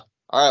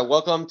All right,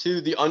 welcome to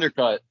the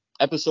Undercut,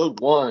 episode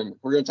 1.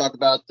 We're going to talk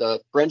about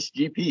the French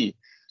GP.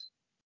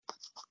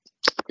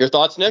 Your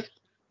thoughts, Nick?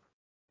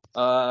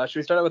 Should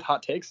we start out with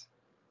hot takes?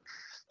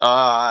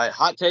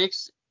 Hot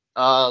takes.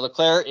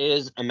 Leclerc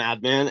is a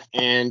madman,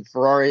 and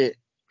Ferrari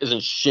is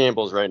in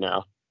shambles right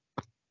now.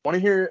 Want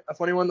to hear a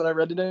funny one that I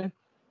read today?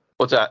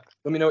 What's that?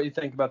 Let me know what you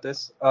think about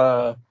this.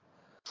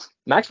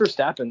 Max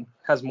Verstappen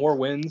has more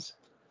wins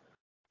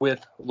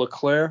with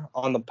Leclerc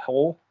on the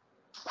pole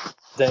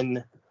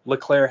than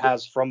Leclerc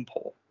has from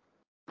pole.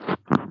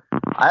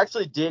 I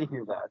actually did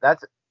hear that.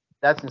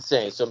 That's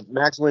insane. So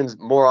Max wins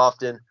more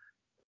often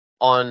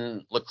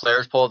on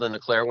Leclerc's pole than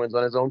Leclerc wins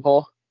on his own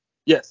pole?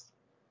 Yes.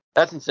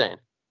 That's insane.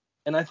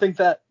 And I think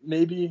that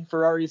maybe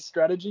Ferrari's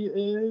strategy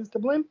is to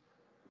blame.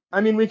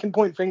 I mean, we can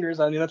point fingers.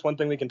 I mean, that's one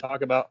thing we can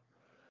talk about.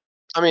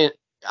 I mean,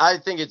 I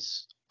honestly think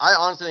it's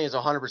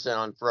 100%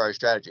 on Ferrari's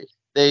strategy.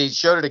 They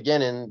showed it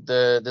again in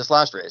this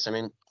last race. I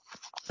mean,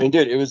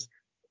 dude, it was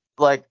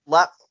like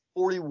lap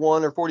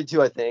 41 or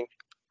 42, I think.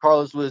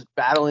 Carlos was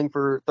battling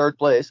for third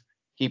place.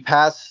 He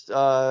passed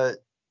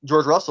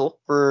George Russell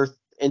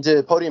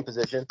into podium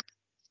position.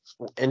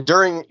 And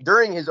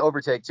during his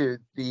overtake, too,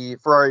 the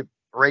Ferrari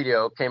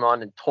radio came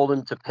on and told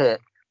him to pit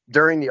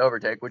during the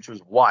overtake, which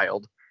was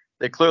wild.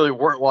 They clearly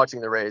weren't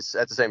watching the race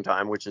at the same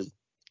time, which is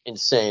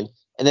insane.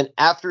 And then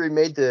after he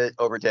made the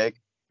overtake,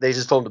 they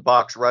just told him to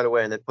box right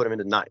away and they put him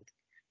into ninth.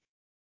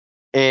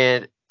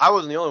 And I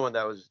wasn't the only one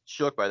that was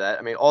shook by that.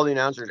 I mean, all the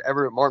announcers,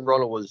 Martin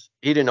Brundle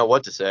he didn't know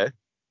what to say.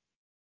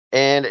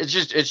 And it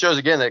shows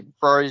again that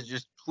Ferrari's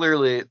just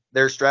clearly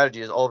their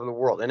strategy is all over the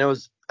world. And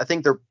I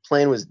think their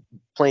plan was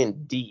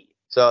plan D.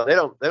 So they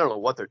don't know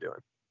what they're doing.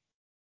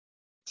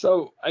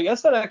 So I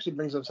guess that actually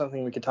brings up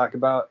something we could talk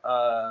about.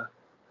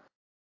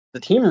 The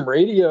team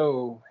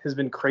radio has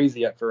been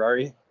crazy at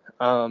Ferrari,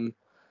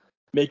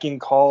 making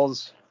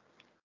calls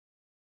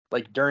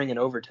like during an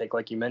overtake,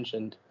 like you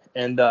mentioned.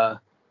 And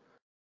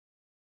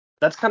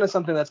that's kind of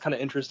something that's kind of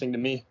interesting to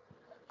me.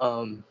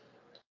 A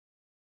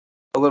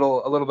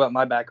little about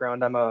my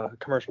background. I'm a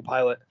commercial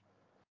pilot,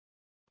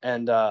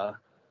 and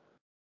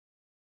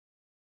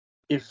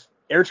if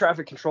air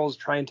traffic control is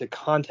trying to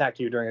contact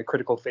you during a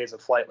critical phase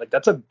of flight, like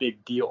that's a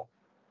big deal.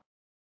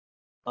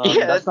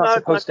 That's not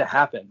supposed to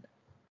happen.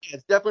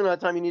 It's definitely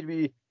not time you need to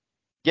be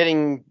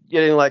getting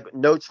like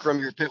notes from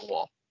your pit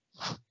wall.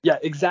 Yeah,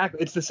 exactly.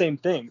 It's the same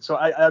thing. So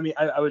I mean,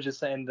 I was just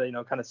saying that,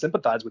 kind of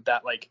sympathize with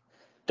that. Like,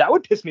 that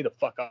would piss me the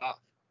fuck off.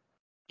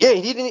 Yeah,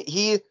 he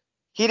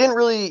didn't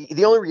really.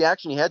 The only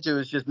reaction he had to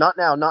was just not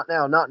now, not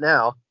now, not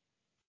now.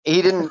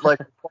 He didn't like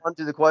respond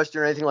to the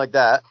question or anything like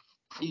that.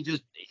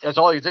 That's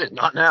all he did,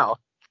 not now.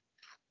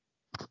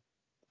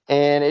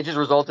 And it just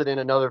resulted in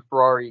another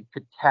Ferrari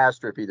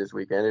catastrophe this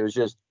weekend. It was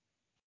just,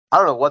 I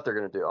don't know what they're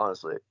gonna do,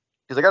 honestly,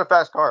 because they got a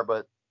fast car,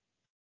 but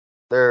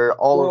they're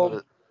all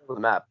over the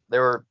map.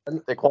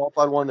 They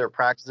qualified one. They're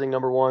practicing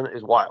number one.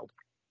 Is wild.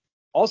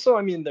 Also,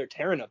 I mean, they're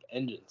tearing up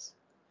engines.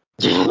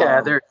 Yeah,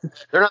 they're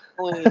not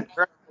the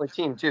only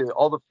team too.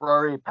 All the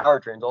Ferrari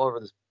powertrains all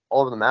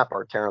over the map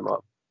are tearing them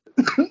up.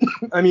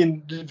 I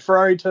mean,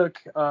 Ferrari took.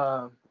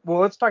 Well,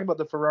 let's talk about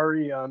the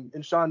Ferrari.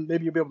 And Sean,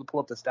 maybe you'll be able to pull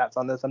up the stats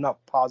on this. I'm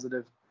not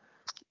positive.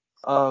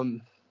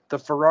 The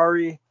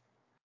Ferrari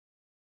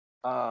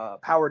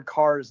powered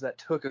cars that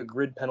took a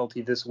grid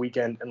penalty this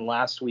weekend and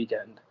last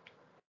weekend.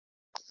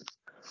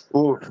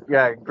 Ooh,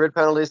 yeah, grid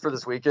penalties for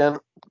this weekend.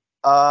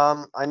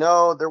 I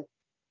know there.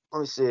 Let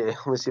me see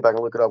if I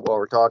can look it up while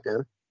we're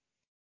talking.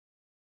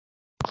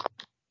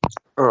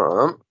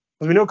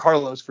 We know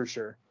Carlos for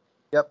sure.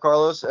 Yep,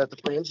 Carlos at the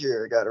fringe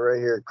here. Got it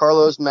right here.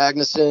 Carlos,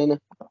 Magnussen,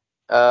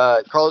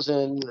 Carlos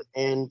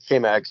and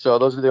K-Mag. So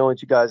those are the only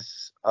two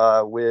guys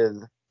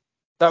with.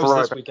 That was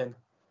Ferrari this weekend.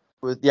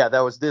 That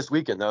was this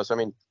weekend though. So I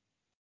mean,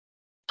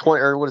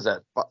 20 or what is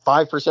that?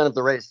 5% of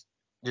the race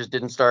just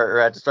didn't start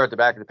or had to start the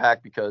back of the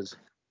pack because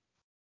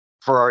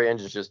Ferrari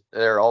engines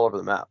they're all over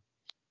the map.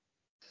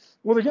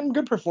 Well, they're getting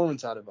good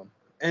performance out of them.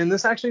 And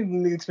this actually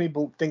makes me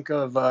think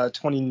of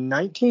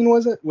 2019,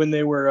 was it? When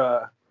they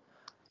were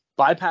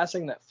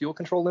bypassing that fuel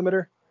control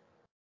limiter.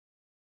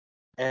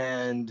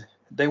 And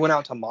they went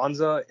out to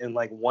Monza and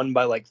won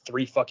by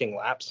 3 fucking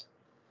laps.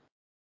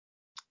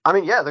 I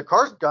mean, yeah, the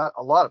cars got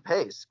a lot of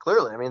pace,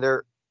 clearly. I mean,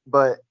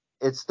 but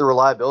it's the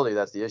reliability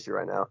that's the issue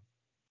right now.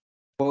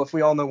 Well, if we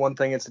all know one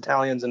thing, it's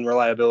Italians and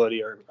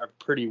reliability are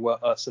pretty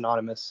well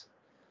synonymous.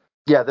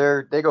 Yeah,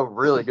 they go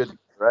really good,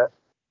 right?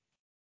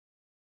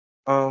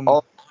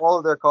 All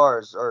of their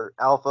cars are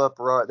Alfa,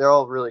 Ferrari. They're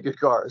all really good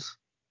cars.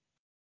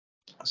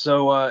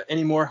 So,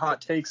 any more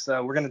hot takes?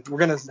 We're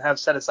gonna have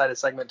set aside a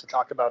segment to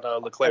talk about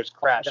Leclerc's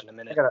crash in a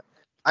minute.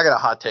 I got a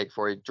hot take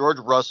for you. George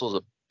Russell's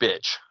a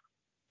bitch.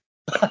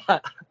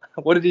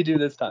 What did he do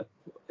this time,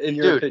 in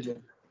your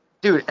opinion?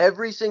 Dude,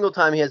 every single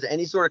time he has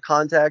any sort of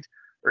contact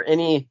or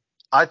any,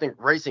 I think,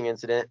 racing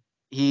incident,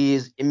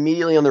 he's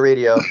immediately on the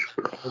radio.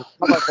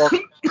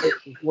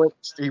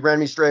 He ran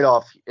me straight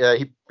off.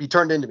 He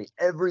turned into me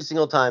every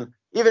single time,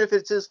 even if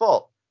it's his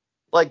fault.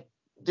 Like,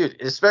 dude,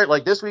 especially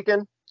like this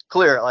weekend,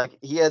 clear. Like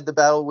he had the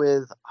battle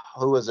with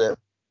who was it?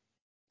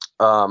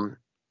 Um,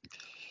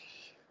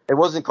 it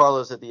wasn't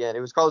Carlos at the end.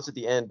 It was Carlos at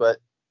the end, but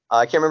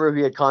I can't remember who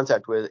he had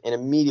contact with, and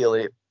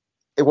immediately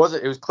it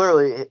wasn't. It was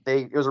clearly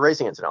it was a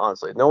racing incident.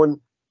 Honestly, no one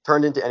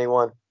turned into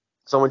anyone.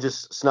 Someone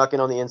just snuck in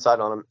on the inside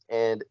on him,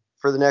 and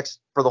for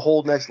the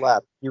whole next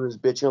lap, he was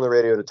bitching on the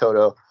radio to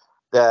Toto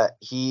that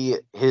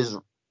his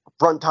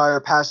front tire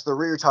passed the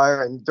rear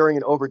tire, and during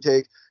an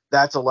overtake,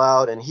 that's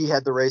allowed, and he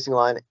had the racing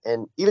line,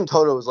 and even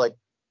Toto was like,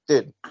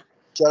 "Dude,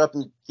 shut up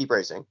and keep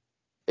racing."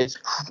 It's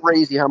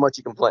crazy how much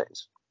he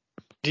complains.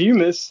 Do you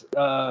miss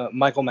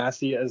Michael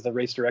Massey as the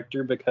race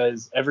director?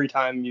 Because every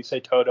time you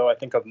say Toto, I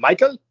think of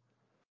Michael.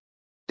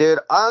 Dude,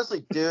 I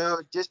honestly do,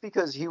 just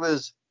because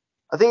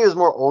I think he was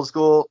more old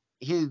school.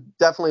 He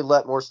definitely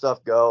let more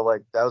stuff go.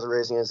 Like, that was a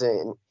racing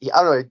incident.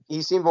 I don't know.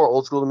 He seemed more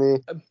old school to me.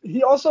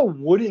 He also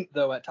wouldn't,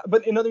 though, at times.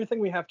 But another thing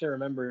we have to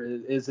remember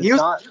is He it's was,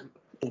 not.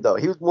 though,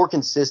 he was more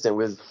consistent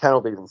with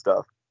penalties and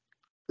stuff.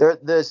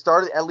 At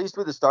least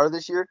with the start of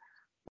this year,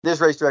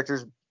 this race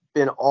director's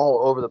been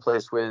all over the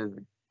place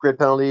with grid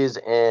penalties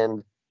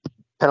and But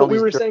we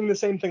penalties. were saying the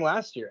same thing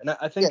last year. And I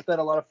Yeah, think that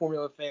a lot of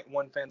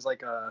One fans,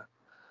 like,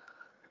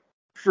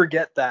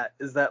 forget that,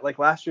 is that, like,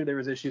 last year there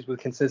was issues with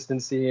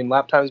consistency and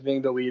lap times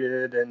being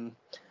deleted. And,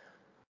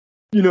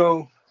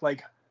 at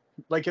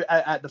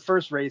the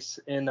first race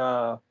in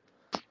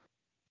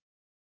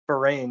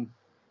Bahrain,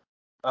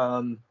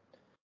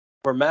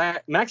 where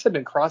Max had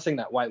been crossing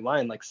that white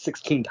line like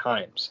 16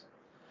 times.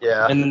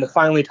 yeah, And then the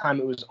finally time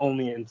it was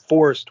only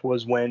enforced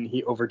was when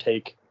he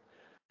overtook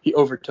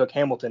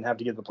Hamilton, have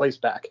to give the place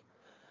back.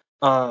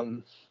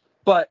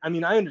 But I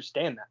mean, I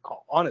understand that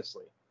call,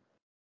 honestly.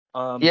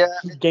 yeah.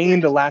 He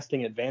gained a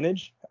lasting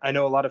advantage. I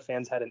know a lot of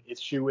fans had an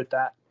issue with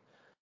that.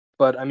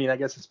 But I mean, I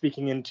guess it's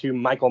speaking into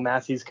Michael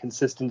Massey's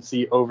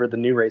consistency over the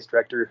new race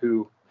director,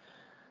 who,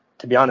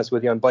 to be honest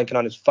with you, I'm blanking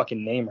on his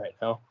fucking name right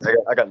now.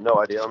 I got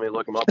no idea. Let me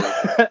look him up.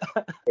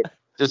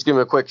 Just give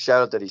him a quick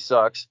shout out that he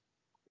sucks.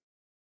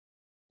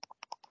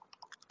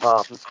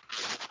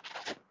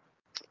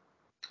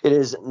 It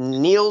is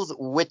Niels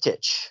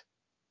Wittich.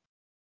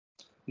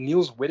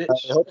 Niels I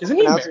Wittich? hope I'm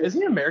pronouncing. Is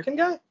he an American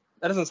guy?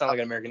 That doesn't sound like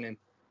an American name.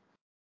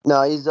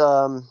 No, he's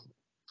I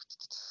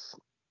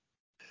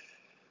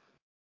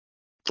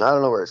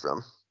don't know where he's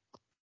from.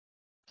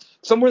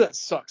 Somewhere that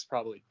sucks,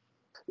 probably.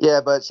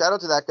 Yeah, but shout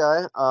out to that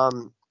guy. I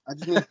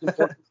just need some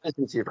more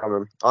consistency from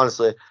him,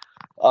 honestly.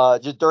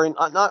 Just during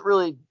not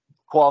really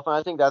qualifying,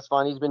 I think that's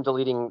fine. He's been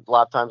deleting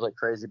lap times like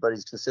crazy, but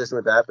he's consistent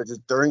with that. But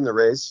just during the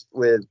race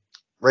with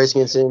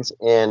racing incidents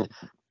and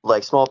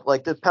like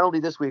the penalty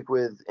this week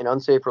with an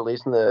unsafe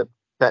release in the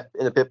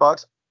pit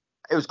box,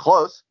 it was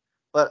close.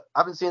 But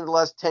I've been seeing the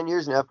last 10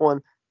 years in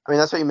F1. I mean,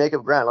 that's how you make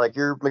up ground. Like,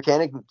 your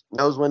mechanic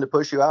knows when to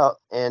push you out,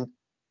 and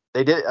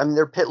they did. I mean,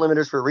 they're pit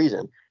limiters for a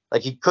reason.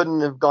 Like, he couldn't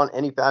have gone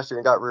any faster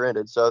and got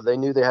rear-ended, so they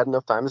knew they had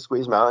enough time to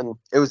squeeze him out, and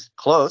it was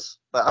close,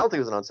 but I don't think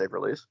it was an unsafe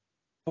release.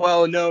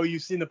 Well, no,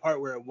 you've seen the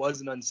part where it was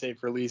an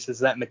unsafe release, is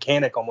that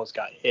mechanic almost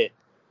got hit.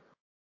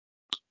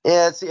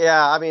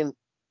 Yeah. I mean,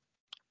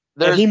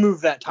 and he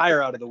moved that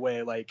tire out of the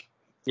way. Like,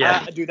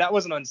 yeah. dude, that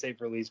was an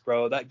unsafe release,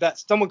 bro.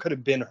 That someone could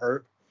have been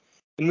hurt.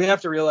 And we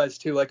have to realize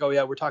too, like, oh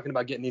yeah, we're talking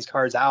about getting these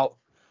cars out,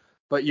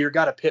 but you've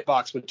got a pit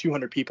box with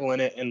 200 people in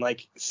it, and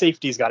like,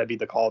 safety's got to be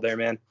the call there,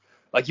 man.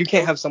 Like, you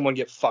can't have someone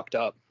get fucked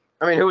up.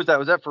 I mean, who was that?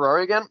 Was that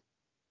Ferrari again?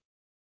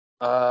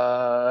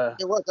 Uh,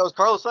 It was. That was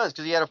Carlos Sainz,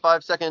 because he had a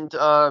 5-second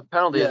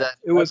penalty. yeah,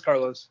 it was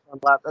Carlos.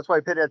 That's why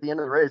he pitted at the end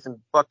of the race and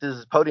fucked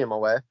his podium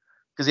away,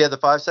 because he had the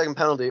 5-second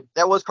penalty.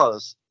 That was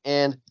Carlos.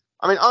 And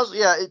I mean, honestly,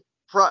 yeah,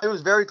 it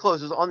was very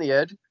close. It was on the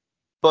edge,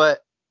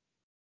 but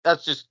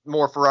that's just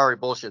more Ferrari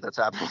bullshit that's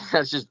happening.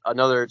 That's just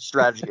another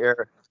strategy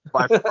error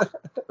by Ferrari.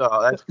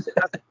 So that's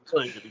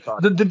something to be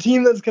talking. The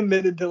team that's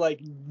committed to, like,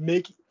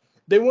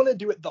 they want to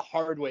do it the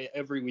hard way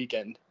every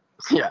weekend.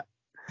 Yeah.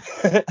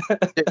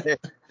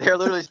 They're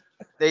literally,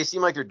 they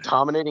seem like they're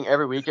dominating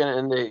every weekend,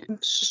 and they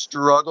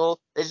struggle.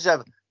 They just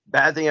have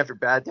bad thing after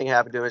bad thing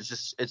happen to them.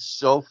 It's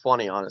so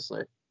funny,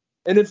 honestly.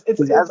 And it's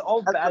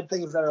all bad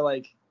things that are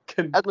like.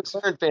 As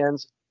McLaren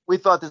fans, we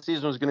thought this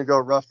season was going to go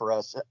rough for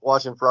us,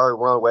 watching Ferrari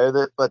run away with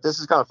it, but this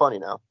is kind of funny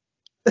now.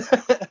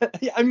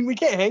 Yeah, I mean, we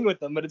can't hang with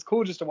them, but it's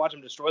cool just to watch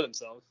them destroy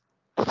themselves.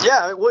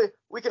 Yeah,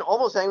 we can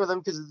almost hang with them,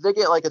 because they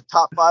get like a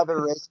top 5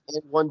 every race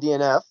and 1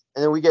 DNF,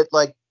 and then we get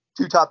like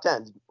 2 top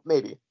 10s,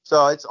 maybe.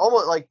 So it's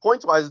almost like,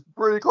 points wise,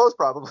 pretty close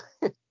probably.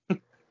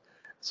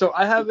 So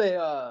I have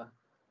a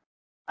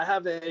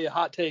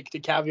hot take to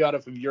caveat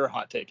off of your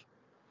hot take.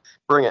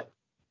 Bring it.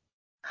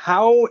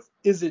 How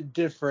is it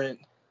different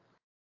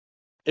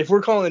if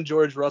we're calling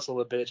George Russell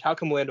a bitch? How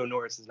come Lando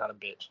Norris is not a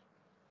bitch?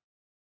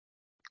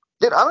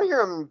 Dude, I don't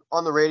hear him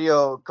on the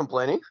radio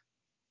complaining.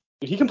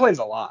 Dude, he complains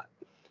a lot.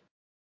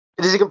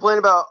 Does he complain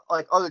about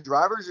like other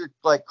drivers or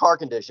like car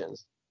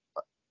conditions?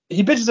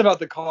 He bitches about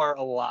the car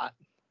a lot.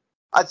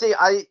 I'd say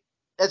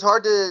it's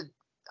hard to,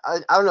 I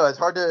don't know, it's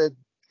hard to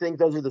think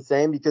those are the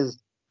same,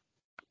 because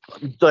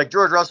like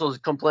George Russell is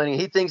complaining.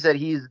 He thinks that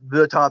he's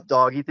the top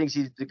dog. He thinks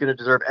he's going to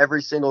deserve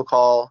every single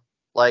call,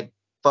 like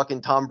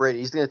fucking Tom Brady.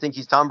 He's going to think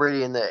he's Tom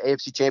Brady in the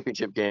AFC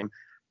Championship game.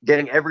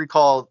 getting every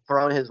call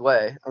thrown his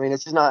way. I mean,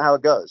 it's just not how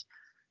it goes.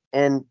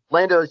 And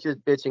Lando is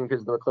just bitching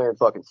because the McLaren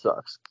fucking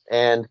sucks.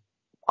 And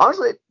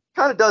honestly, it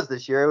kind of does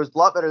this year. It was a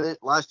lot better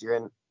last year.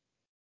 And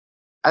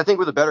I think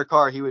with a better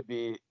car, he would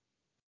be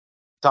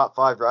top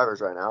 5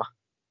 drivers right now.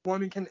 Well, I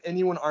mean, can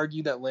anyone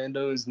argue that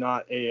Lando is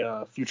not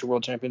a future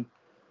world champion?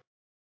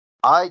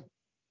 I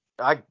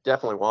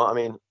definitely won't. I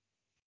mean,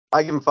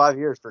 I give him 5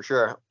 years for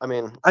sure. I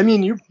mean,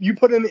 you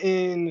put him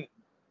in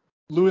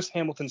Lewis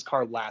Hamilton's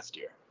car last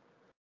year.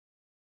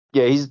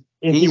 Yeah,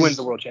 he wins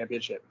the world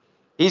championship.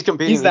 He's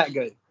competing. He's that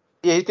good.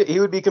 Yeah, he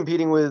would be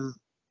competing with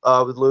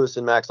Lewis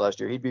and Max last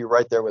year. He'd be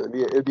right there with him.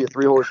 It'd be a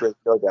 3-horse race,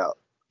 no doubt.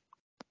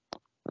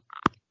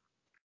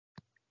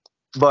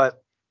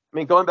 But I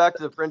mean, going back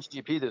to the French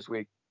GP this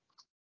week,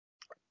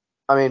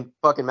 I mean,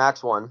 fucking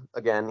Max won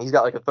again. He's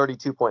got like a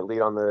 32-point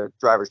lead on the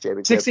drivers'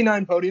 championship.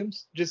 69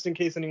 podiums, just in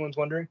case anyone's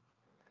wondering.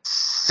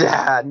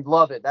 Sad,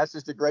 love it. That's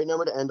just a great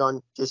number to end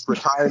on. Just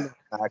retiring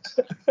Max.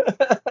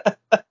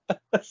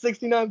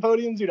 69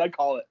 podiums, dude. I'd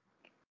call it.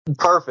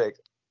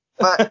 Perfect.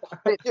 But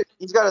dude,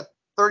 he's got a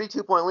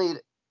 32-point lead.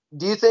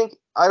 Do you think?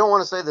 I don't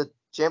want to say the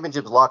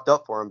championship's locked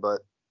up for him,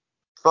 but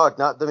fuck,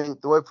 not. I mean,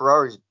 the way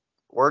Ferrari's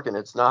working,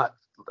 it's not.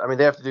 I mean,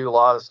 they have to do a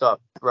lot of stuff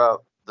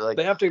throughout.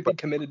 They have to be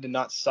committed to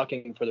not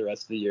sucking for the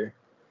rest of the year.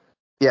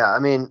 Yeah, I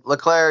mean,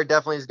 Leclerc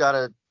definitely has got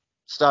to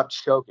stop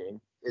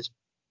choking. It's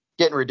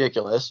getting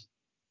ridiculous.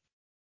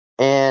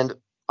 And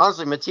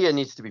honestly, Mattia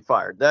needs to be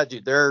fired. That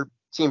dude, their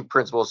team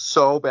principal is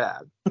so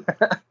bad.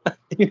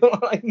 You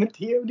don't like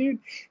Mattia, dude?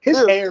 His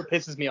hair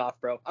pisses me off,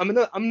 bro. I'm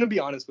gonna be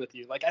honest with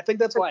you. Like, I think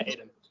that's why I hate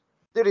him.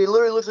 Dude, he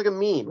literally looks like a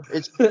meme.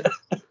 It's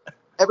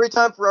every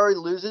time Ferrari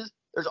loses,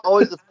 there's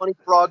always the funny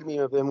frog meme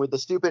of him with the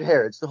stupid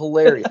hair. It's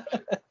hilarious.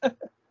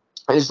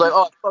 And he's like,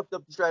 "Oh, I fucked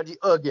up the strategy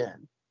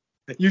again."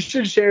 You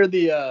should share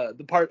the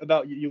part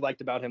about you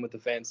liked about him with the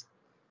fans.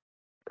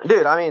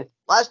 Dude, I mean,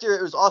 last year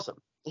it was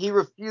awesome. He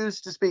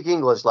refused to speak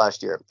English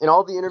last year. In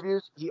all the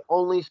interviews, he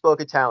only spoke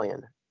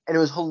Italian. And it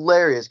was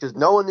hilarious because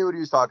no one knew what he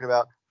was talking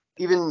about.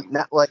 Even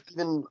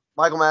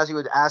Michael Massey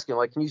would ask him,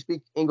 like, can you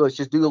speak English?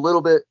 Just do a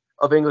little bit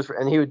of English.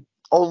 And he would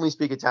only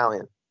speak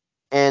Italian.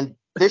 And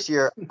this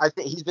year, I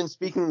think he's been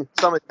speaking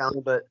some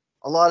Italian, but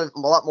a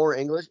lot more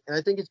English. And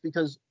I think it's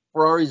because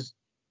Ferrari's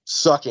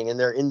sucking and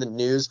they're in the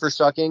news for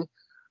sucking.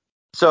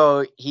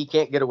 So he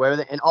can't get away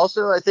with it. And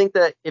also, I think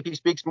that if he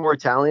speaks more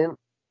Italian,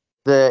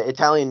 the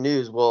Italian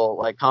news will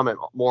like comment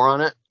more on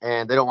it,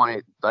 and they don't want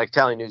to. Like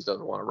Italian news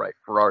doesn't want to write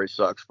Ferrari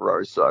sucks.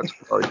 Ferrari sucks.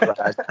 Ferrari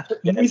trash.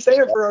 We say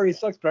that Ferrari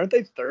sucks, but aren't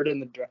they third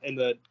in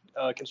the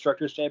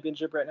constructors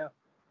championship right now?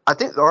 I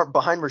think they're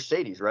behind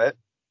Mercedes, right?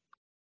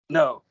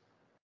 No.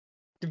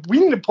 We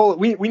need to pull it.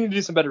 We need to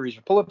do some better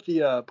research. Pull up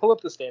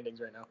the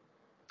standings right now.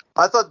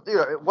 I thought, dude,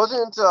 it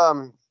wasn't.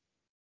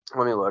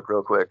 Let me look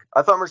real quick.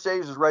 I thought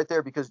Mercedes was right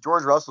there because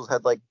George Russell's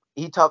had like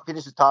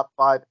finishes top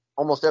 5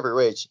 almost every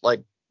race.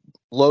 Like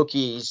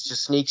low-key, he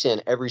just sneaks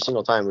in every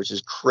single time, which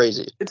is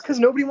crazy. It's because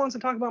nobody wants to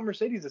talk about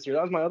Mercedes this year.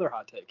 That was my other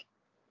hot take.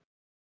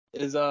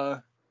 Is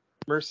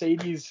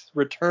Mercedes'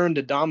 return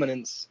to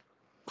dominance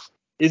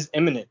is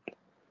imminent.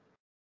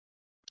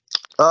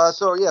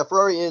 So yeah,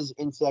 Ferrari is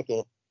in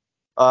second,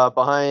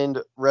 behind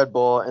Red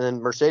Bull, and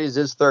then Mercedes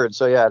is third.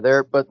 So yeah,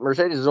 but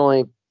Mercedes is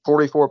only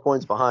 44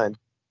 points behind.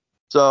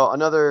 So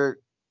another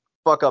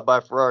fuck up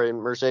by Ferrari, and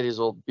Mercedes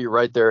will be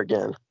right there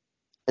again.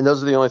 And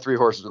those are the only 3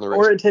 horses in the race.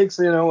 Or it takes,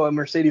 a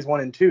Mercedes 1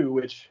 and 2,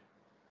 which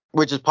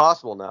is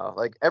possible now.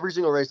 Like every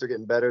single race, they're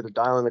getting better. They're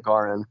dialing the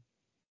car in.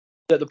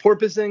 The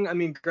porpoising, I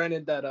mean,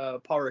 granted that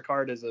Paul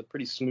Ricard is a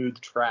pretty smooth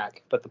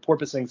track, but the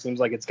porpoising seems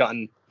like it's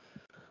gotten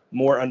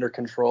more under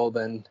control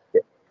than.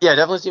 Yeah, it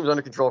definitely seems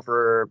under control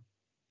for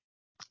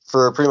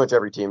pretty much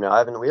every team now.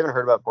 We haven't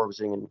heard about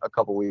porpoising in a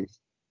couple weeks.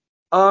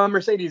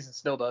 Mercedes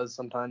still does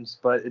sometimes,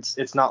 but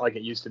it's not like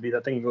it used to be.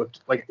 That thing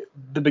looked like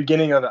the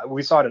beginning of it.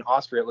 We saw it in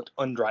Austria. It looked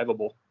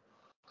undrivable.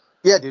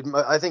 Yeah, dude.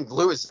 I think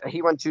Lewis,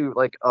 he went to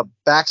like a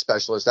back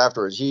specialist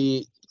afterwards.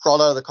 He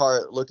crawled out of the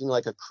car looking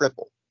like a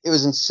cripple. It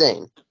was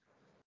insane.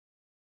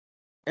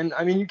 And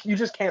I mean, you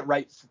just can't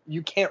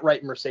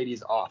write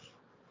Mercedes off.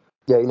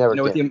 Yeah, you never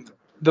can. With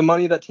the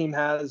money that team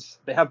has,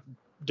 they have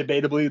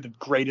debatably the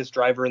greatest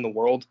driver in the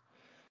world,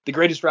 the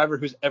greatest driver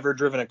who's ever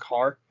driven a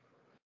car.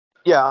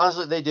 Yeah,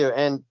 honestly, they do.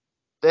 And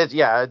there's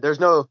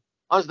no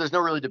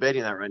really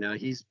debating that right now.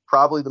 He's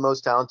probably the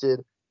most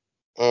talented,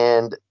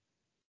 and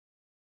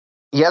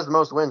he has the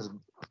most wins,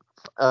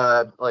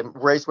 like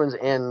race wins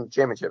and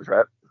championships,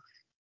 right?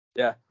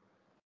 Yeah.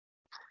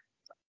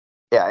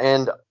 Yeah,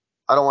 and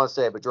I don't want to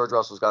say it, but George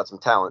Russell's got some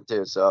talent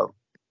too. So.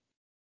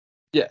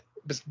 Yeah,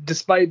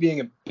 despite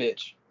being a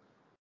bitch.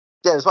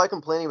 Yeah, despite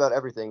complaining about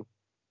everything.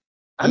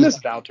 I miss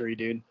Valtteri,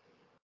 dude.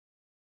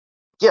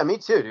 Yeah, me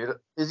too, dude.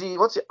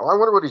 I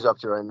wonder what he's up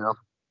to right now.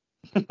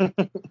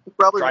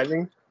 Probably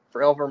driving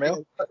for Alfa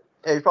Romeo.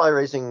 Yeah, he's probably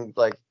racing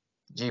like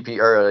GP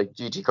or like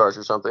GT cars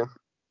or something.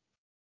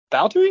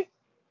 Valtteri?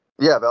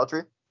 Yeah,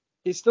 Valtteri.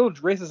 He still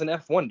races an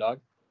F1,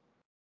 dog.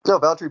 No,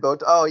 Valtteri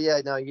Bottas. Oh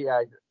yeah, no,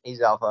 yeah, he's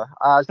Alpha.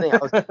 I was thinking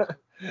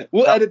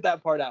We'll No, edit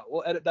that part out.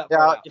 We'll edit that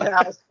part yeah,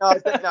 out. yeah. No, we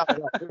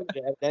don't need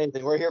to edit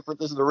anything. We're here for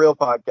this is a real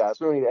podcast.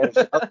 We don't need to edit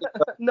shit.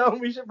 No,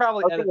 we should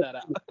probably I was edit thinking,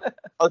 that out.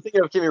 I was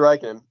thinking of Kimi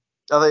Räikkönen.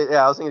 I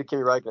was thinking of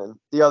Kimi Räikkönen,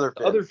 the other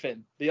The Finn. other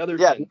Finn. The other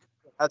Yeah, Finn.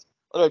 that's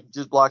I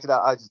just blocked it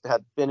out. I just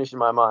had Finnish in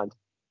my mind.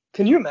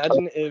 Can you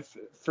imagine if,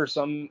 for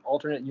some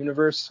alternate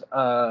universe,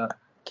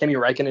 Kimi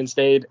Räikkönen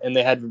stayed and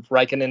they had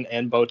Räikkönen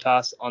and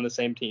Bottas on the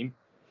same team?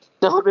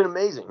 That would have been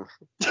amazing.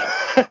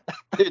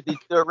 Dude,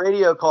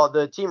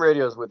 the team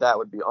radios with that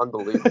would be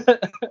unbelievable.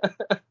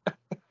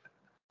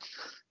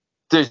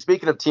 Dude,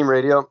 speaking of team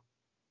radio,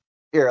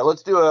 here,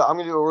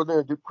 we're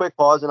going to do a quick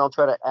pause and I'll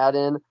try to add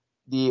in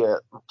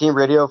the team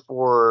radio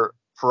for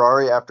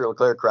Ferrari after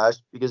Leclerc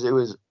crashed because it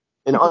was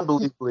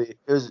objectively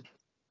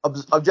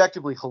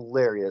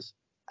hilarious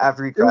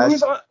after he It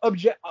crashed.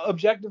 was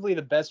objectively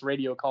the best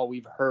radio call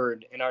we've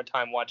heard in our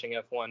time watching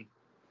F1.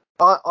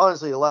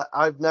 Honestly,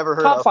 I've never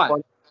heard Top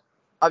 5.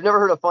 I've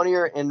never heard a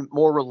funnier and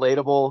more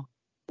relatable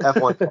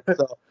F1 call.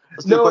 So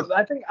let's do a No,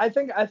 quick. I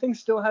think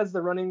still has the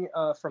running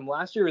from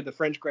last year with the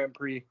French Grand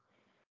Prix.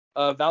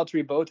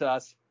 Valtteri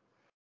Bottas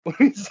when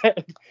he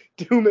said,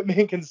 "To whom it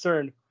may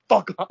concern,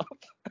 fuck off."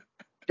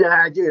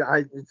 Yeah, dude,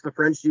 it's the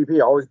French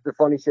GP. Always the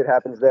funny shit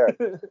happens there.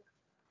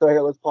 So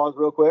here, let's pause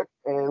real quick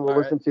and we'll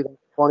listen to the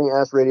funny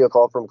ass radio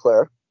call from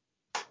Claire.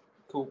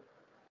 Cool.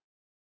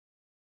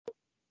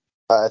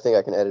 I think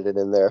I can edit it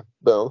in there.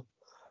 Boom.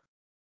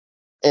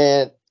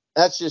 And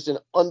that's just an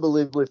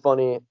unbelievably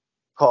funny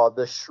call.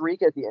 The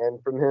shriek at the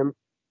end from him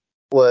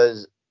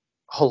was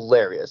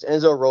hilarious.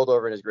 Enzo rolled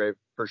over in his grave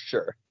for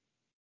sure.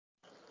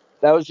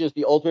 That was just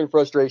the ultimate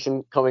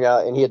frustration coming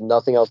out, and he had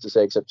nothing else to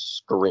say except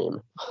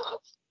scream.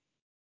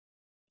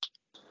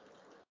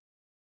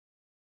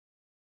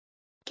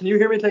 Can you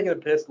hear me taking a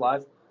piss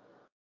live?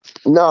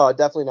 No,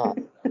 definitely not.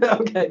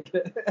 Okay.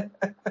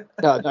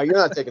 No, you're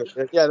not taking a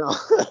piss. Yeah, no.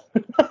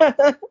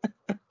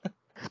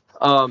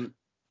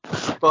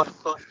 But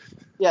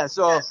yeah,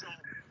 so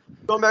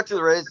going back to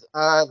the race,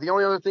 the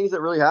only other things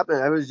that really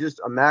happened, it was just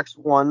a Max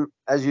 1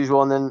 as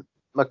usual, and then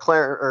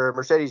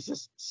Mercedes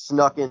just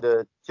snuck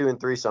into 2 and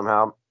 3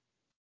 somehow,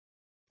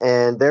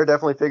 and they're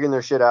definitely figuring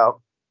their shit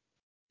out.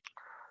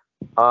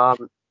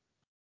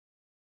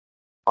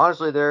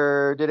 Honestly,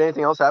 did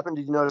anything else happen?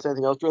 Did you notice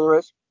anything else during the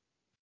race?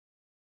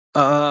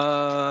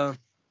 I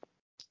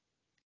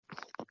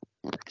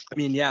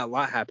mean, yeah, a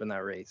lot happened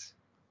that race,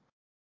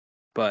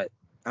 but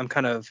I'm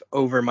kind of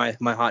over my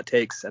hot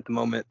takes at the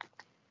moment.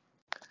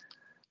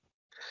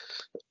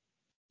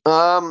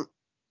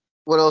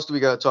 What else do we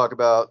got to talk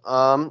about?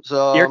 What's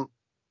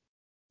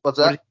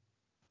that?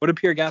 What did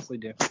Pierre Gasly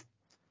do?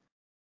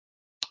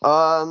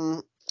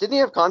 Didn't he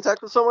have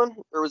contact with someone,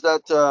 or was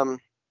that?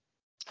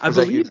 I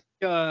believe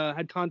he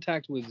had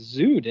contact with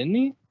Zhu, didn't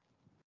he?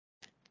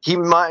 He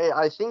might.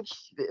 I think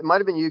it might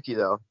have been Yuki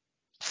though.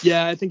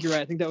 Yeah, I think you're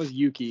right. I think that was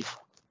Yuki.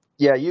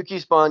 Yeah, Yuki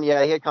spun.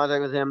 Yeah, he had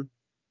contact with him,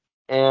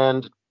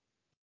 and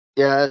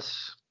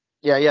because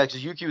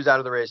Yuki was out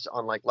of the race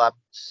on like lap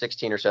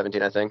 16 or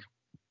 17, I think.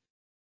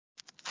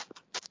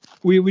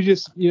 We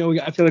just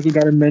I feel like we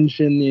got to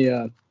mention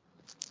the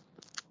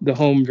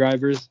home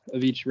drivers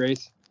of each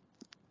race.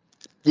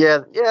 Yeah,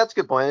 that's a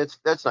good point.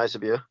 That's nice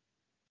of you.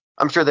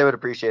 I'm sure they would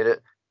appreciate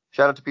it.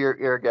 Shout out to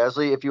Pierre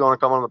Gasly. If you want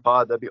to come on the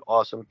pod, that'd be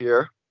awesome,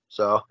 Pierre.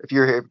 So if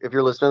you're here, if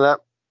you're listening to that,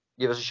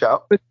 give us a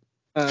shout.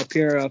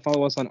 Pierre,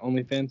 follow us on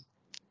OnlyFans.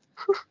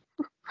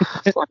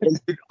 On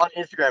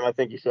Instagram, I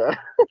think you said.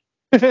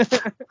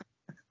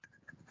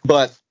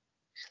 But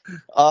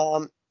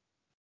I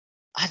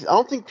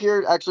don't think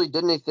Pierre actually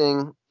did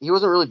anything. He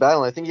wasn't really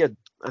battling. I think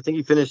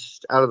he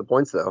finished out of the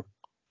points though.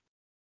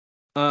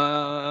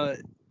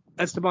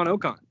 Esteban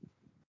Ocon,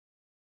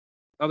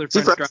 other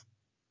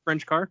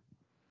French car.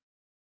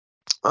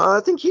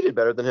 I think he did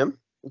better than him.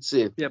 Let's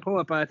see. Yeah, pull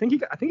up. I think he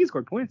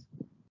scored points.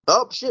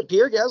 Oh shit!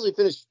 Pierre Gasly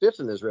finished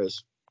 5th in this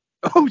race.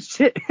 Oh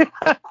shit!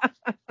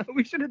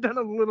 We should have done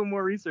a little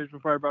more research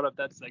before I brought up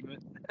that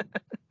segment.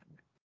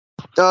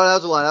 No, that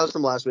was a lie. That was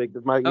from last week.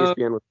 My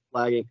ESPN was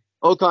flagging.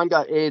 Ocon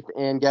got 8th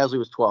and Gasly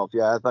was 12th.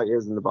 Yeah, I thought he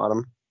was in the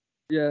bottom.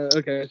 Yeah.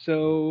 Okay.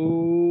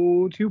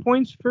 So 2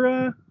 points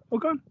for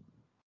Ocon.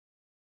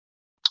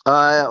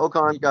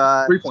 Ocon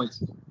got 3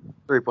 points.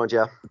 3 points.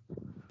 Yeah.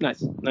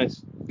 Nice.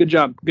 Good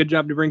job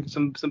to bring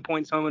some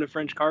points home in a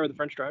French car with a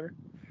French driver.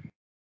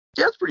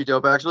 Yeah, it's pretty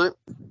dope actually.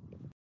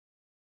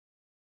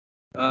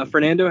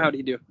 Fernando, how did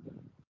he do?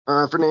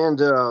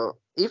 Fernando,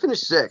 he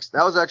finished 6th.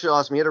 That was actually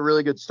awesome. He had a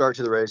really good start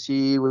to the race.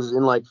 He was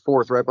in like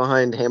 4th, right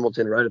behind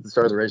Hamilton, right at the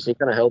start of the race. He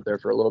kind of held there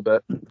for a little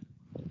bit.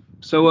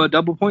 So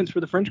double points for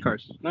the French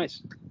cars.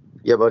 Nice.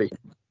 Yeah, buddy.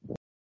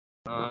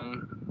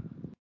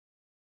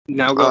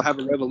 Now go have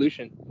a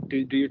revolution. Do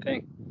your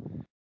thing.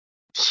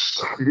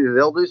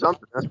 They'll do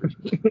something. That's for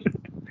sure.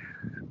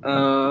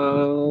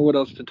 What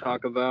else to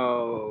talk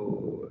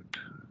about?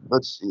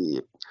 Let's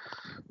see.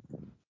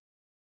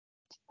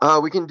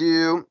 We can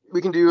do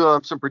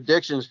some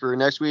predictions for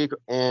next week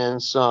and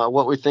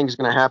what we think is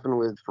going to happen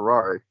with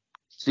Ferrari.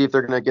 See if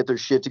they're going to get their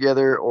shit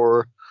together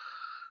or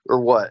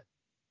what.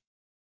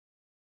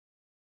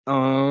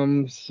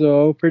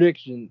 So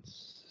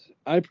predictions.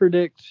 I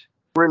predict.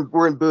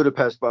 We're in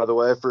Budapest, by the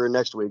way, for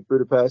next week.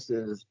 Budapest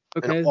is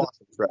an Okay, the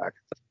awesome track.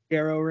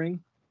 Arrow Ring.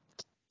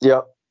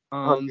 Yep. So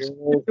Hungary,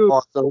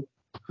 awesome.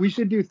 we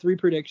should do 3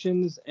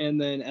 predictions,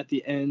 and then at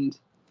the end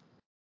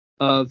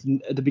at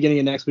the beginning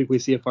of next week, we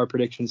see if our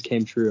predictions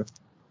came true.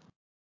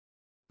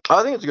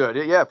 I think it's a good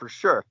idea. Yeah, for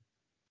sure.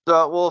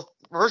 So, well,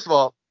 first of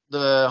all,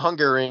 the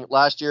Hungary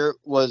last year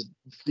was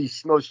the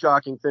most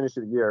shocking finish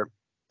of the year.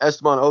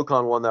 Esteban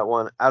Ocon won that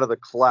one out of the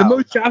The clouds.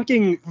 most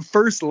shocking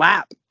first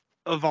lap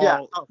of Yeah,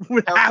 all,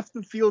 with half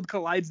the field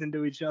collides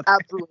into each other.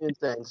 absolutely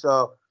insane.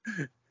 So,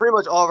 pretty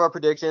much all of our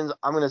predictions,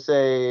 I'm going to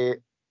say,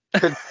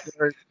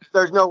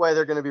 there's no way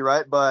they're going to be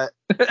right, but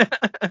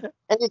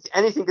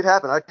anything could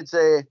happen. I could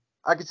say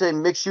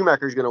Mick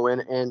Schumacher's going to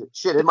win, and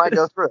shit, it might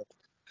go through.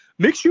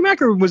 Mick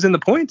Schumacher was in the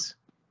points,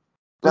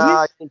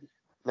 wasn't he?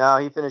 No,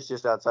 he finished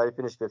just outside. He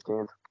finished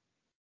 15th.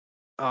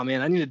 Oh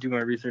man, I need to do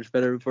my research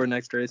better before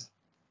next race.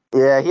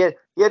 Yeah, he had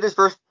his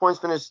first points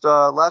finished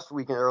last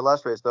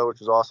race though, which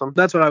was awesome.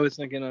 That's what I was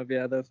thinking of.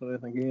 Yeah, that's what I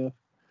was thinking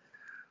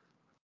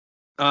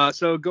of.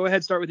 So go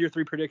ahead, start with your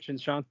 3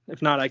 predictions, Sean.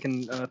 If not, I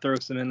can throw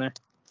some in there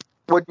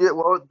What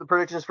were the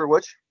predictions for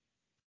which?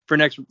 for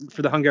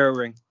the Hungary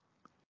Ring.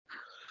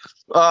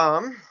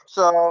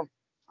 So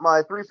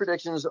my 3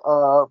 predictions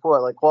for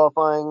what, like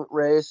qualifying,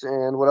 race,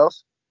 and what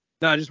else?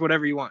 No, just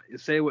whatever you want.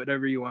 Say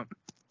whatever you want.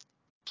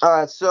 All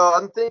right, so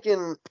I'm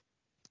thinking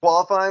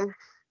qualifying.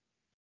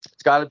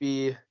 It's got to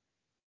be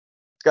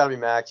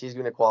Max. He's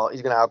gonna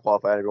out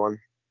qualify everyone.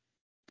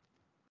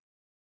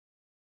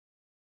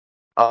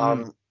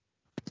 Hot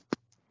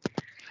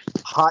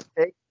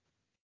take.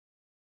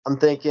 I'm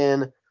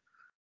thinking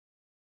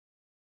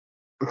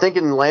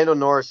Lando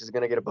Norris is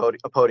gonna get a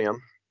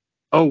podium.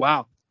 Oh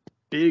wow,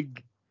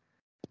 big.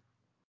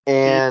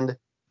 And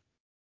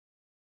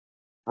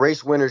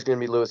race winner is gonna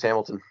be Lewis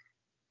Hamilton.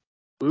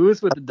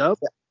 Lewis with the dub.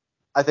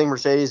 I think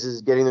Mercedes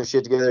is getting their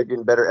shit together,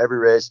 getting better every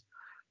race.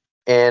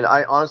 And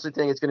I honestly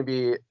think it's going to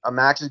be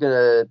Max is going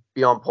to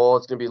be on pole.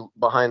 It's going to be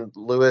behind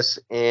Lewis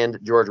and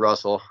George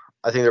Russell.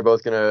 I think they're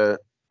both going to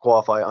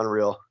qualify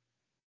unreal.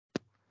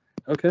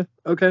 Okay.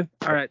 All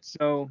right.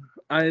 So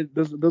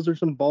those are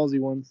some ballsy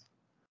ones.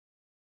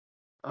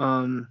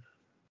 So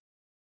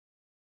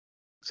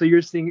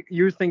you're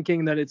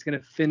thinking that it's going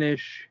to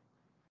finish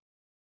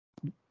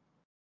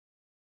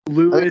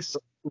Lewis,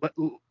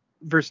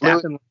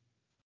 Verstappen.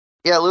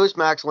 Lewis,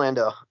 Max,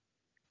 Lando.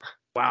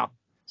 Wow.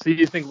 So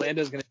you think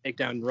Lando's going to take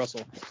down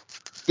Russell?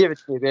 Give it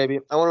to me, baby.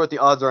 I wonder what the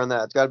odds are on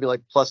that. It's got to be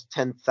like plus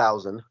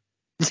 10,000.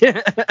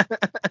 Yeah.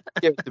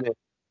 Give it to me.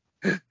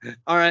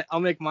 All right, I'll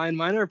make mine.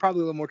 Mine are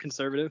probably a little more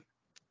conservative.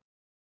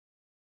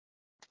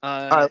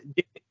 Right.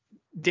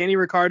 Danny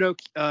Ricciardo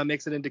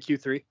makes it into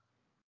Q3.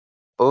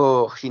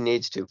 Oh, he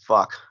needs to.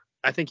 Fuck.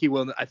 I think he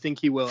will. I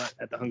think he will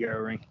at the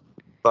Hungary Ring.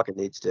 Fucking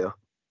needs to.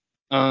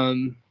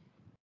 I'm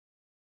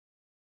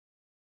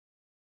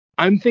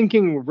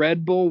thinking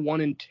Red Bull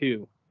 1 and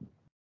 2.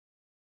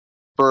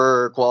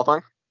 For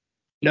qualifying?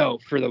 No,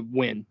 for the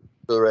win.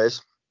 For the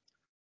race?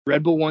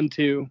 Red Bull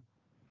 1-2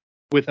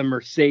 with a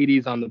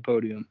Mercedes on the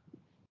podium.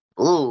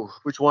 Ooh,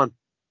 which one?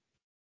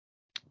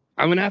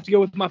 I'm going to have to go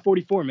with my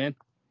 44, man.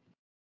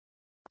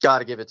 Got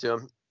to give it to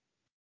him.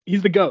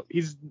 He's the GOAT.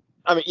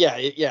 I mean, yeah.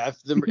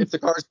 If the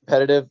car's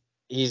competitive,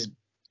 he's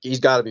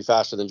got to be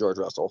faster than George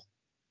Russell.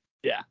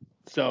 Yeah.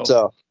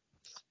 So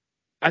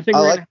I think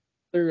I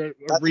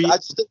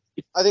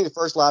think the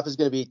first lap is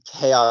going to be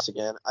chaos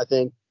again. I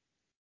think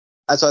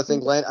that's what I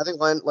think. Like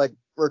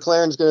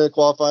McLaren's going to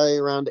qualify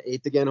around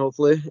 8th again,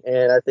 hopefully,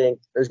 and I think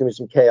there's going to be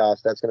some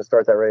chaos that's going to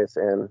start that race,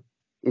 and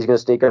he's going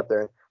to sneak up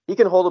there. He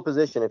can hold a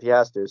position if he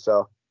has to.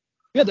 So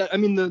yeah, the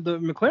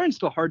McLaren's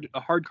still a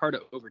hard car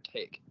to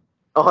overtake.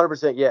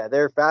 100%. Yeah,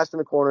 they're fast in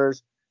the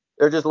corners.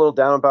 They're just a little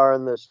down in power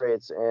in the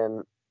straights,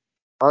 and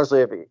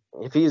honestly,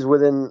 if he's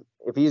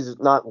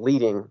not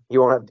leading,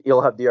 he'll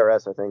have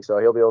DRS, I think, so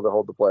he'll be able to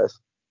hold the place.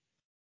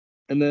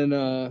 And then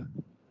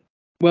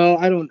well,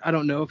 I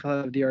don't know if he'll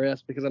have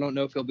DRS because I don't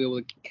know if he'll be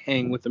able to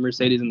hang with the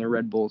Mercedes and the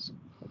Red Bulls.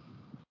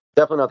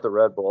 Definitely not the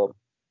Red Bull,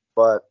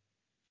 but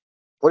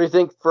what do you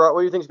think is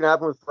going to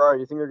happen with Ferrari?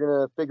 Do you think they're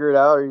going to figure it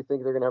out, or do you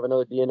think they're going to have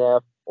another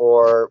DNF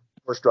or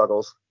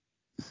struggles?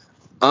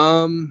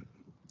 I'm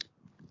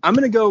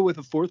going to go with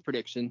a 4th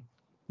prediction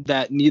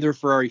that neither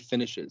Ferrari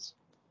finishes.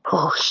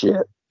 Oh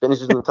shit!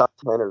 Finishes in the top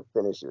 10 or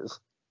finishes?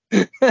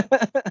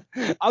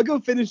 I'll go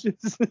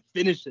finishes.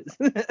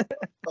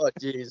 Oh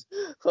jeez!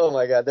 Oh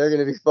my god! They're going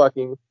to be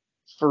freaking,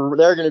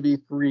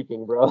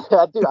 bro.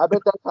 Dude, I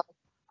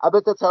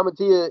bet that's how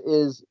Mattia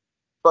is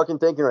fucking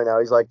thinking right now.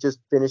 He's like, just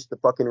finish the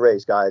fucking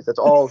race, guys. That's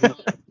all.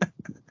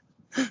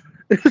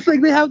 It's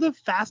like they have the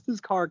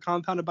fastest car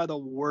compounded by the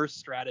worst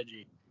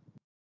strategy.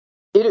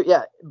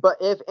 Yeah, but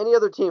if any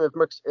other team,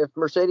 if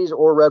Mercedes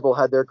or Red Bull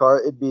had their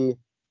car,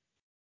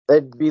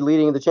 they'd be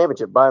leading the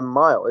championship by a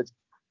mile.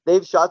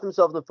 They've shot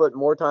themselves in the foot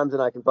more times than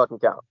I can fucking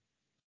count.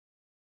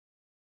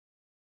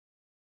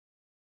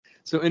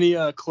 So any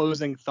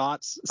closing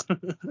thoughts?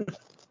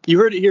 You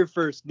heard it here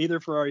first. Neither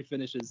Ferrari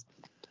finishes.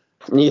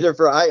 Neither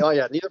Ferrari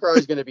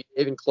is going to be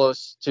even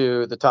close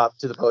to the top,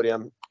 to the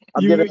podium.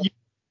 You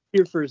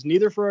here first.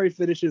 Neither Ferrari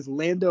finishes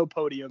Lando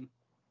podium.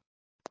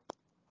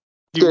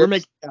 Dude, we're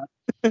making.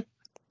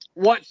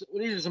 What?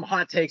 These are some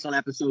hot takes on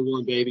episode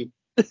 1, baby.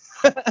 We're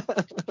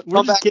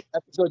Come just back to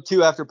episode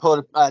 2 after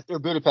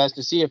Budapest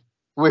to see if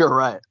we were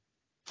right.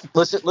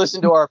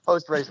 Listen to our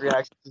post-race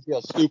reaction to see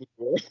how stupid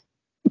we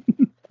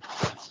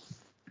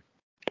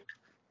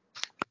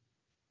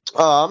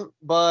were.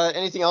 But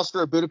anything else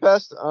for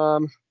Budapest?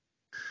 Gonna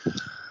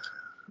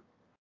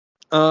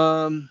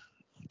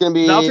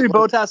be Valtteri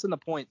Bottas in the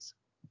points.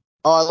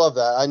 Oh, I love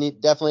that.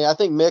 I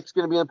think Mick's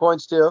gonna be in the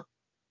points too.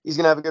 He's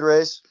gonna have a good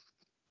race.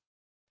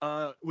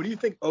 What do you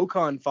think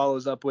Ocon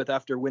follows up with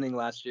after winning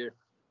last year?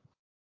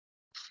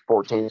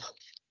 14th.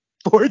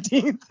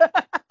 14th.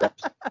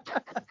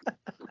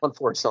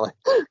 Unfortunately.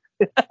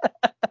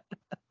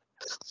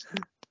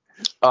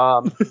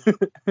 I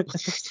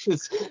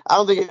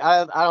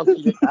don't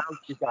think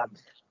he's got.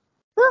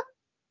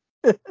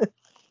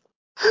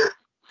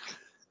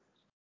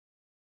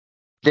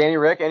 Danny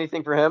Rick,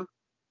 anything for him?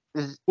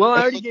 Well,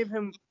 I already gave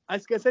him. I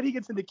said he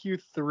gets into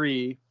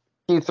Q3.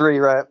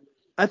 Q3, right?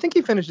 I think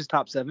he finishes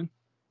top 7.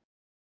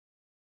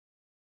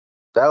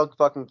 That'll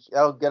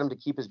get him to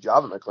keep his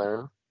job at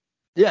McLaren.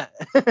 Yeah.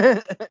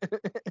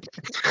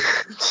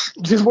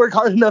 Just work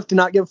hard enough to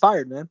not get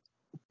fired, man.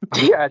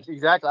 Yeah,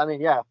 exactly. I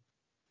mean, yeah.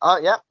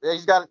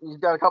 He's got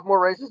a couple more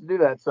races to do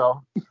that,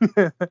 so.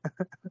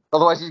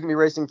 Otherwise, he's gonna be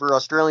racing for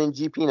Australian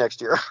GP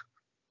next year.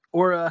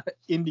 Or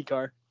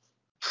IndyCar.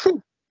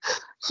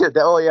 Shit,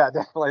 definitely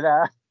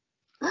that.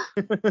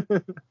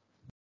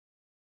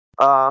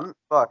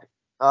 Fuck.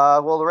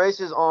 Well, the race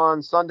is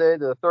on Sunday,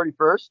 the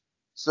 31st,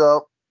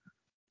 so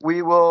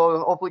we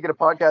will hopefully get a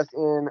podcast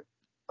in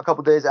a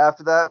couple days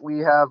after that. We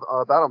have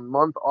about a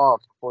month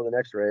off before the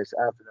next race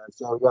after that,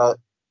 so we got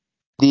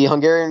the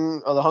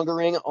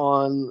Hungaroring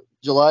on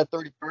July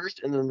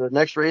 31st, and then the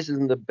next race is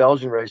in the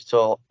Belgian race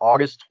till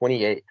August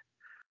 28th.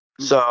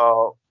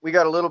 So we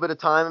got a little bit of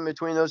time in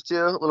between those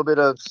two, a little bit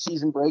of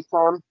season break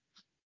time.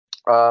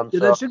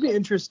 That should be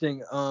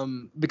interesting.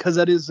 Because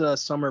that is a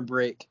summer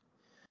break.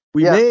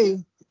 We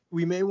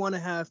may want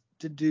to have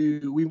to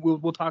do.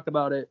 We'll talk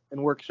about it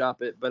and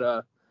workshop it,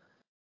 but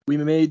we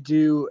may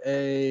do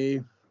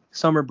a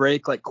summer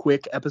break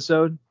quick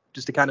episode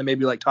just to kind of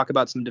maybe talk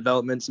about some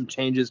developments, some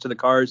changes to the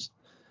cars.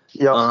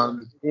 Yeah,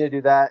 we need to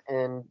do that,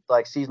 and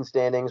season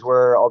standings,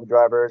 where all the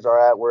drivers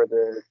are at, where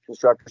the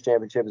constructors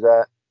championship is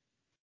at.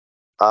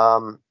 I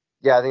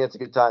think that's a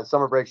good time.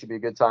 Summer break should be a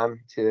good time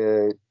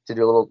to do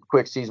a little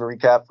quick season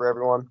recap for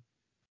everyone.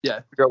 Yeah,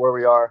 figure out where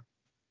we are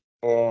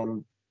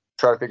and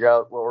try to figure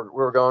out where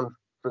we're going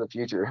for the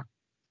future.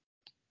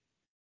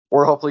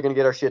 We're hopefully going to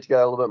get our shit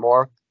together a little bit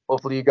more.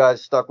 Hopefully you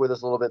guys stuck with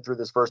us a little bit through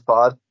this first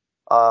pod.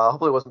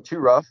 Hopefully it wasn't too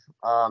rough.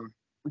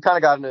 We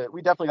definitely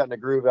got in a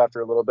groove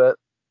after a little bit.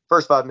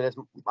 First 5 minutes,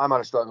 I might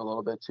have struggled a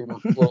little bit too.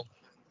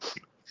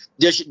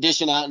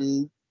 Dishing out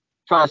and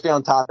trying to stay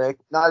on topic.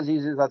 Not as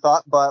easy as I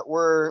thought, but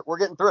we're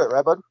getting through it,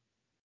 right, bud?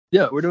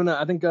 Yeah, we're doing that.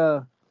 I think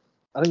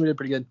we did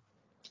pretty good.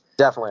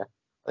 Definitely.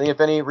 I think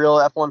if any real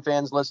F1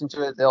 fans listen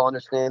to it, they'll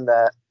understand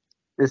that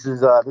this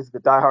is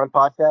the Die Hard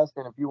podcast,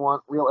 and if you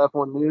want real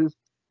F1 news,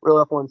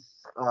 real F1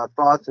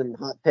 thoughts and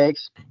hot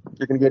takes,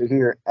 you're gonna get it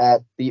here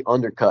at the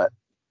Undercut.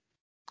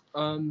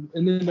 And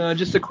then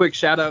just a quick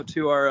shout out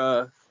to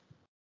our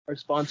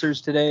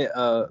sponsors today,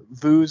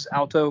 Vooz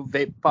Alto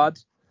Vape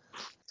Pods.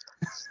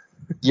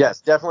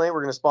 Yes, definitely.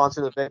 We're gonna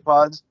sponsor the vape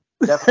pods.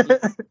 Definitely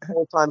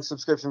full-time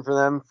subscription for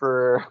them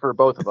for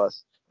both of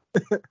us.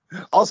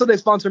 Also, they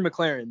sponsor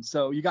McLaren,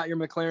 so you got your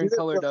McLaren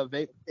colored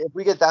vape. If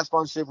we get that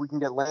sponsorship, we can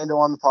get Lando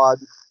on the pod.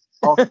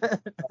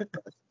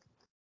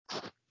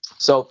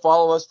 So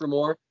follow us for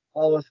more.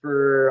 Follow us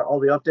for all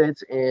the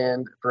updates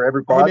and for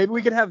every pod. Hey, maybe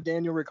we could have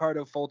Daniel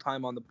Ricciardo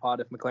full-time on the pod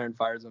if McLaren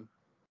fires him.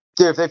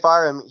 Dude, if they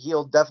fire him,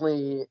 he'll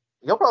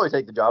probably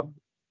take the job.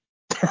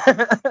 I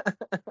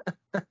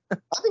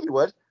think he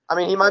would. I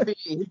mean, he might be.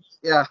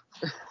 Yeah.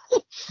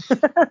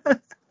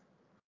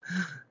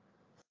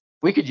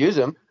 We could use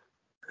him.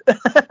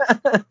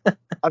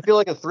 I feel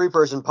like a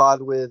 3-person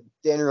pod with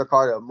Daniel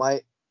Ricciardo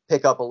might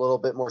pick up a little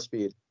bit more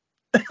speed.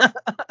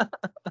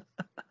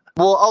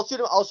 Well, I'll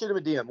shoot him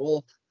a DM.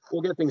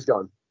 We'll get things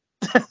going.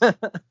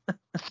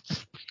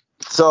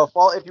 So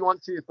if you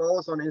want to follow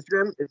us on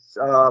Instagram, it's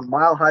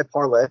Mile High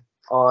Parlay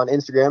on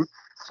Instagram.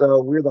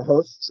 So we're the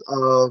hosts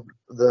of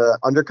the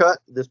Undercut,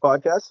 this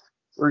podcast.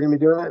 We're gonna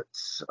be doing it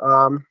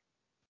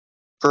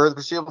for the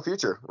foreseeable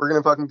future. We're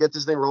gonna fucking get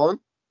this thing rolling.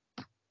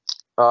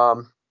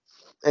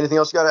 Anything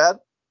else you got to add?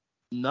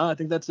 No, I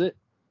think that's it.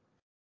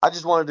 I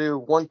just want to do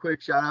one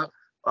quick shout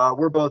out.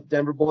 We're both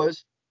Denver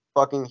boys,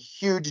 fucking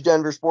huge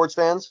Denver sports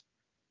fans,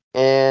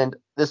 and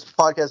this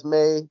podcast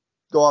may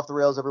go off the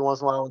rails every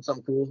once in a while when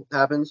something cool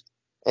happens.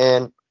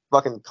 And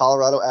fucking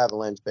Colorado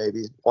Avalanche,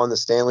 baby, won the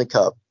Stanley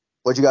Cup.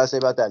 What'd you guys say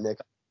about that, Nick?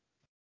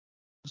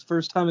 It's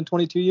first time in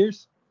 22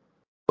 years.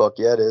 Fuck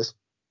yeah, it is.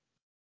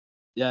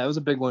 Yeah, it was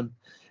a big one.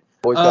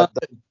 Boys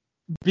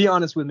Be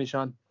honest with me,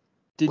 Sean.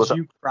 Did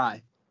you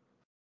cry?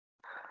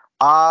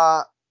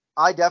 I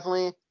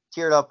definitely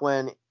teared up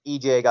when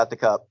EJ got the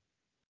cup.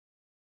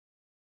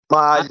 My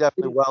eyes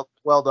definitely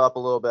welled up a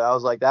little bit. I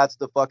was like, that's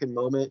the fucking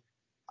moment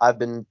I've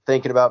been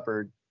thinking about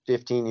for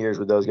 15 years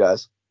with those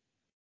guys.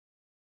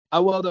 I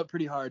welled up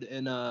pretty hard,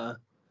 and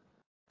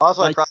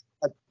Also, like,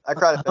 I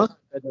cried at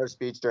Bednar's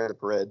speech during the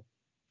parade.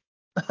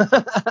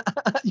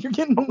 You're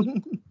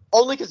getting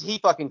Only because he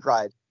fucking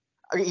cried.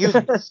 I mean, he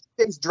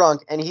was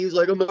drunk, and he was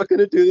like, I'm not going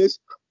to do this.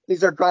 And he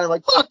started crying. I'm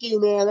like, fuck you,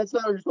 man. That's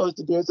not what you're supposed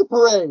to do. It's a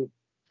parade.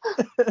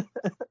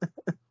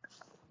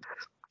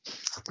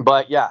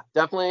 But yeah,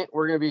 definitely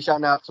we're going to be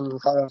shouting out some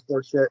Colorado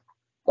sports shit.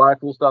 A lot of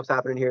cool stuff's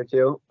happening here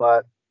too.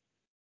 But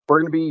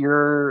we're going to be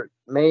your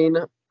main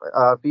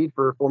feed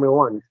for Formula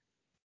One.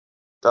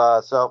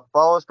 So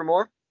follow us for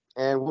more,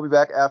 and we'll be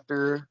back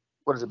after,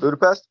 what is it,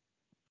 Budapest?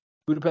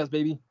 Budapest,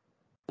 baby.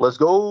 Let's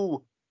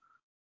go.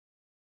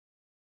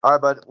 All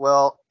right, bud.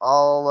 Well,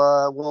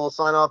 we'll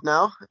sign off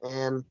now,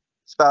 and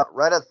it's about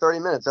right at 30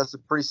 minutes. That's a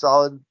pretty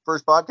solid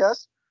first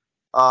podcast.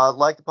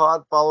 Like the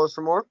pod, follow us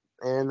for more,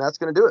 and that's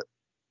gonna do it.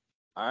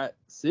 All right,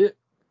 see it.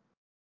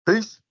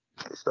 Peace.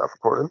 Stop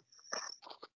recording.